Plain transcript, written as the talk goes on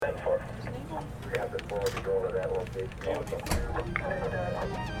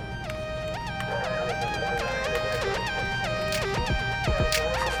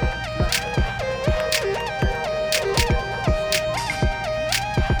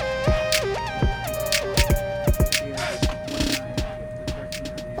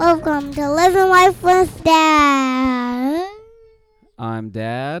welcome to Living Life with Dad. I'm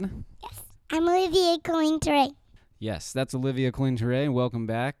Dad. Yes, I'm Olivia Colintere. Yes, that's Olivia Colintere. Welcome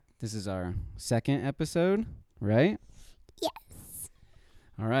back. This is our second episode, right? Yes.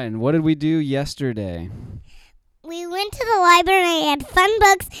 All right, and what did we do yesterday? We went to the library and had fun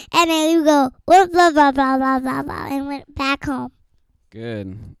books, and then we go blah, blah, blah, blah, blah, blah, blah, and went back home.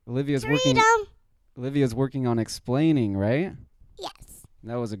 Good. To Olivia's read 'em. working on explaining, right? Yes.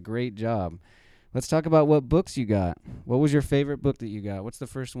 That was a great job. Let's talk about what books you got. What was your favorite book that you got? What's the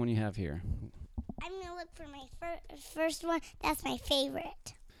first one you have here? I'm going to look for my first one. That's my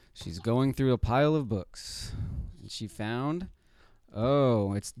favorite. She's going through a pile of books. And she found,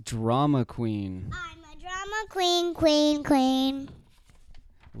 it's Drama Queen. I'm a drama queen.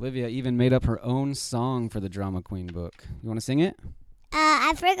 Olivia even made up her own song for the Drama Queen book. You want to sing it?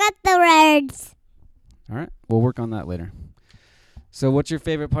 I forgot the words. All right, we'll work on that later. So what's your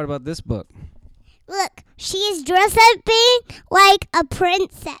favorite part about this book? Look, she is dressed up being like a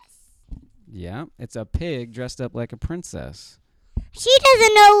princess. Yeah, it's a pig dressed up like a princess. She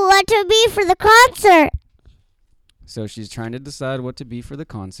doesn't know what to be for the concert. So she's trying to decide what to be for the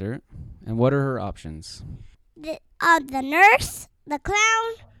concert. And what are her options? The nurse, the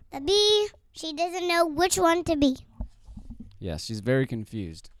clown, the bee. She doesn't know which one to be. Yes, she's very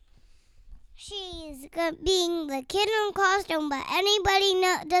confused. She's being the kid in costume, but anybody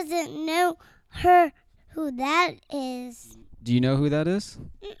doesn't know her who that is. Do you know who that is?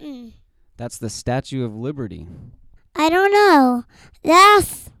 Mm-mm. That's the Statue of Liberty. I don't know.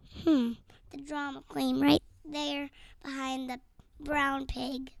 That's the drama queen right there behind the brown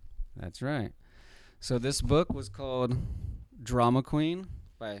pig. That's right. So this book was called Drama Queen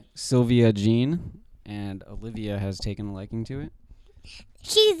by Sylvia Jean, and Olivia has taken a liking to it.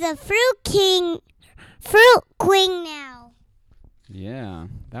 She's a fruit queen now. Yeah,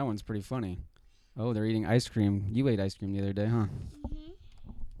 that one's pretty funny. Oh, they're eating ice cream. You ate ice cream the other day, huh? Mm-hmm.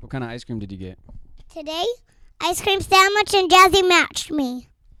 What kind of ice cream did you get? Today, ice cream sandwich and Jazzy matched me.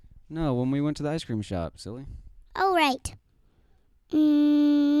 No, when we went to the ice cream shop, silly. Oh, right.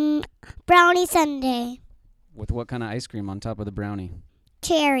 Brownie sundae. With what kind of ice cream on top of the brownie?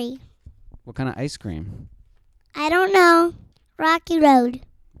 Cherry. What kind of ice cream? I don't know. Rocky Road.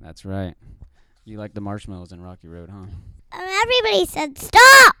 That's right. You like the marshmallows in Rocky Road, huh? Everybody said,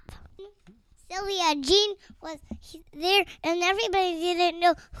 stop! Sylvia Jean was there, and everybody didn't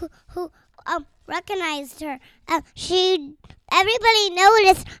know who recognized her. Everybody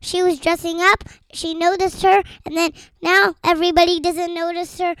noticed she was dressing up. She noticed her, and then now everybody doesn't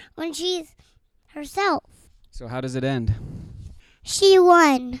notice her when she's herself. So how does it end? She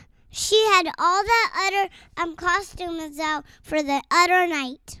won. She had all the other costumes out for the other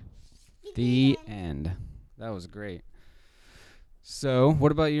night. The end. That was great. So,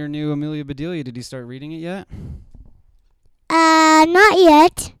 what about your new Amelia Bedelia? Did you start reading it yet? Not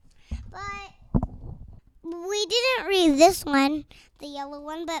yet. But we didn't read this one, the yellow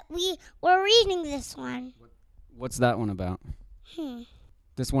one, but we were reading this one. What's that one about?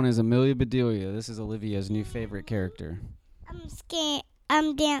 This one is Amelia Bedelia. This is Olivia's new favorite character. I'm scared.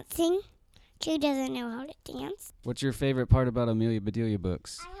 I'm dancing. She doesn't know how to dance. What's your favorite part about Amelia Bedelia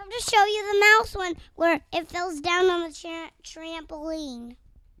books? I have to show you the mouse one where it falls down on the trampoline.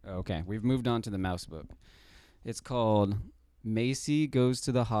 Okay, we've moved on to the mouse book. It's called Macy Goes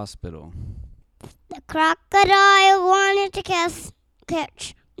to the Hospital. The crocodile wanted to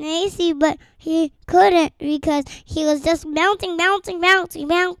catch Macy, but he couldn't because he was just bouncing.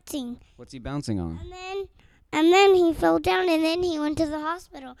 What's he bouncing on? And then he fell down, and then he went to the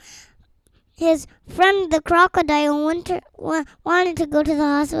hospital. His friend, the crocodile, wanted to go to the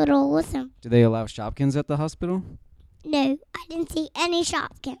hospital with him. Do they allow Shopkins at the hospital? No, I didn't see any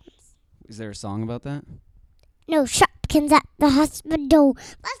Shopkins. Is there a song about that? No Shopkins at the hospital.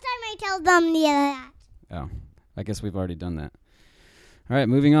 Last time I told them that. Oh, I guess we've already done that. All right,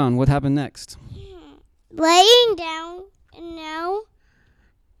 moving on. What happened next? Laying down, and now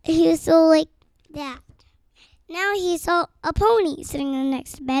he saw like that. Now he saw a pony sitting in the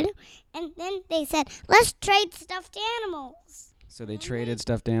next bed, and then they said, let's trade stuffed animals. So they traded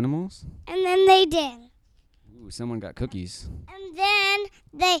stuffed animals? And then they did. Ooh, someone got cookies. And then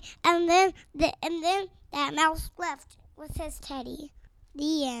that mouse left with his teddy.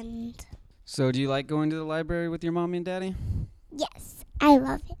 The end. So do you like going to the library with your mommy and daddy? Yes, I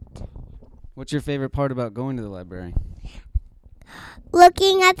love it. What's your favorite part about going to the library?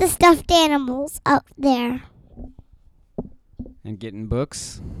 Looking at the stuffed animals up there. And getting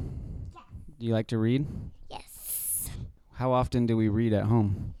books? Yeah. Do you like to read? Yes. How often do we read at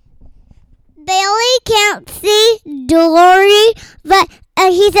home? Bailey can't see Dory, but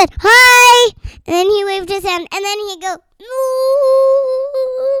he said, "Hi!" And then he waved his hand. And then he'd go, "Moo!"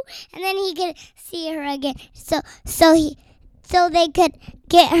 And then he could see her again. So they could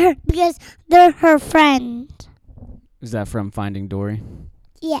get her because they're her friend. Is that from Finding Dory?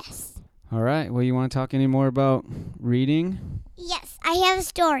 Yes. All right. Well, you want to talk any more about reading? Yes, I have a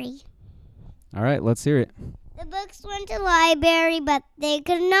story. All right. Let's hear it. The books went to the library, but they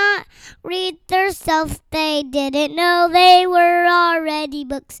could not read themselves. They didn't know they were already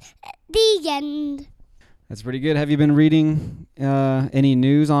books. The end. That's pretty good. Have you been reading any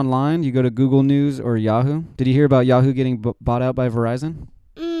news online? You go to Google News or Yahoo? Did you hear about Yahoo getting bought out by Verizon?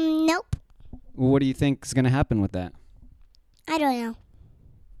 Nope. Well, what do you think is going to happen with that? I don't know.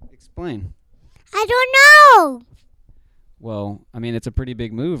 Explain. I don't know. Well, I mean, it's a pretty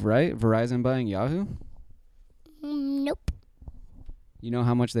big move, right? Verizon buying Yahoo? Nope. You know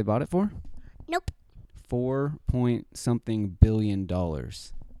how much they bought it for? Nope. 4-point-something billion.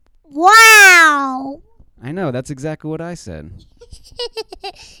 Wow. I know, that's exactly what I said.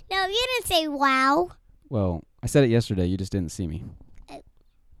 No, you didn't say wow. Well, I said it yesterday, you just didn't see me.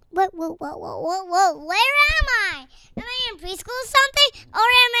 What? Where am I? Am I in preschool or something? Or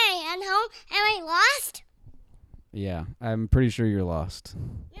am I at home? Am I lost? Yeah, I'm pretty sure you're lost.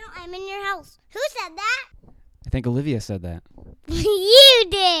 No, I'm in your house. Who said that? I think Olivia said that. You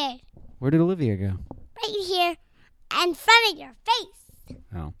did. Where did Olivia go? Right here in front of your face.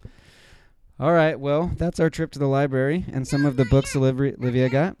 Oh. All right, well, that's our trip to the library and some of the books Olivia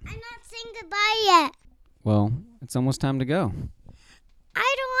got. I'm not saying goodbye yet. Well, it's almost time to go.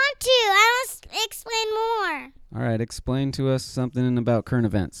 I don't want to. I want to explain more. All right, explain to us something about current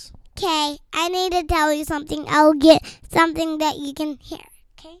events. Okay, I need to tell you something. I'll get something that you can hear,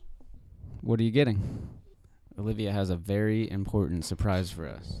 okay? What are you getting? Olivia has a very important surprise for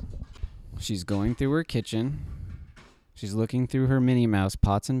us. She's going through her kitchen. She's looking through her Minnie Mouse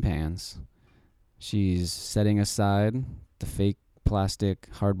pots and pans. She's setting aside the fake plastic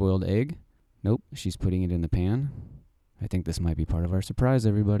hard-boiled egg. Nope, she's putting it in the pan. I think this might be part of our surprise,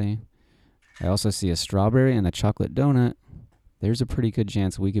 everybody. I also see a strawberry and a chocolate donut. There's a pretty good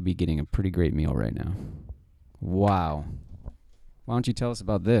chance we could be getting a pretty great meal right now. Wow. Why don't you tell us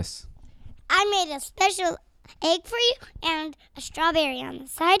about this? I made a special egg for you and a strawberry on the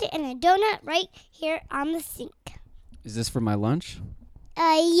side and a donut right here on the sink. Is this for my lunch?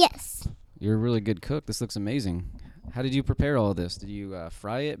 Yes. You're a really good cook. This looks amazing. How did you prepare all of this? Did you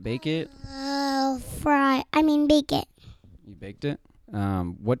fry it, bake it? Bake it. You baked it?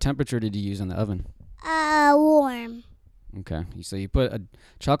 What temperature did you use in the oven? Warm. Okay. So you put a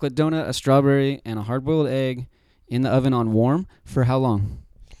chocolate donut, a strawberry, and a hard-boiled egg in the oven on warm for how long?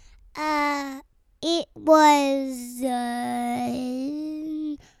 It was,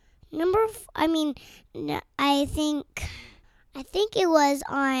 I think it was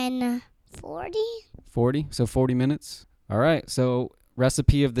on 40. 40? So 40 minutes? All right. So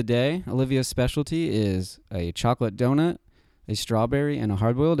recipe of the day, Olivia's specialty is a chocolate donut, a strawberry, and a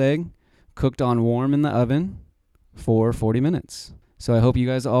hard-boiled egg cooked on warm in the oven for 40 minutes. So I hope you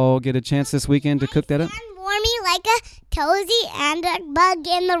guys all get a chance this weekend to cook that up. And warmy like a cozy and a bug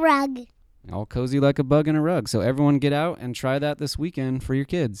in the rug. All cozy like a bug in a rug. So everyone get out and try that this weekend for your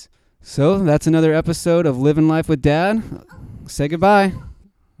kids. So that's another episode of Living Life with Dad. Say goodbye.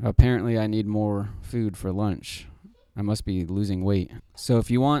 Apparently I need more food for lunch. I must be losing weight. So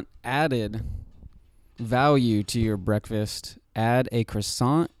if you want added value to your breakfast, add a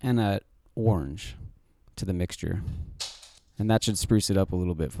croissant and an orange to the mixture. And that should spruce it up a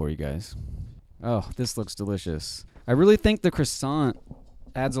little bit for you guys. Oh, this looks delicious. I really think the croissant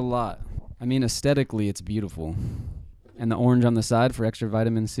adds a lot. I mean, aesthetically, it's beautiful. And the orange on the side for extra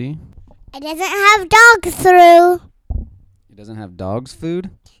vitamin C. It doesn't have dogs through. It doesn't have dog's food?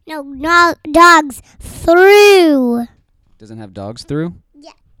 No, dogs through. Doesn't have dogs through?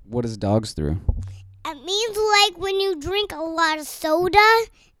 Yeah. What is dogs through? It means like when you drink a lot of soda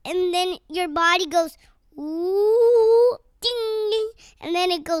and then your body goes, ooh, ding, ding, and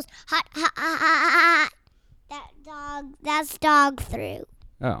then it goes hot, hot, hot, hot, hot. That's dog through.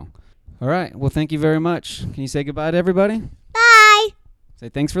 Oh. All right. Well, thank you very much. Can you say goodbye to everybody? Bye. Say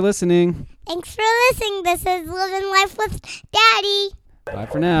thanks for listening. Thanks for listening. This is Living Life with Daddy. Bye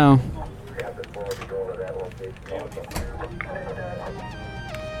for now.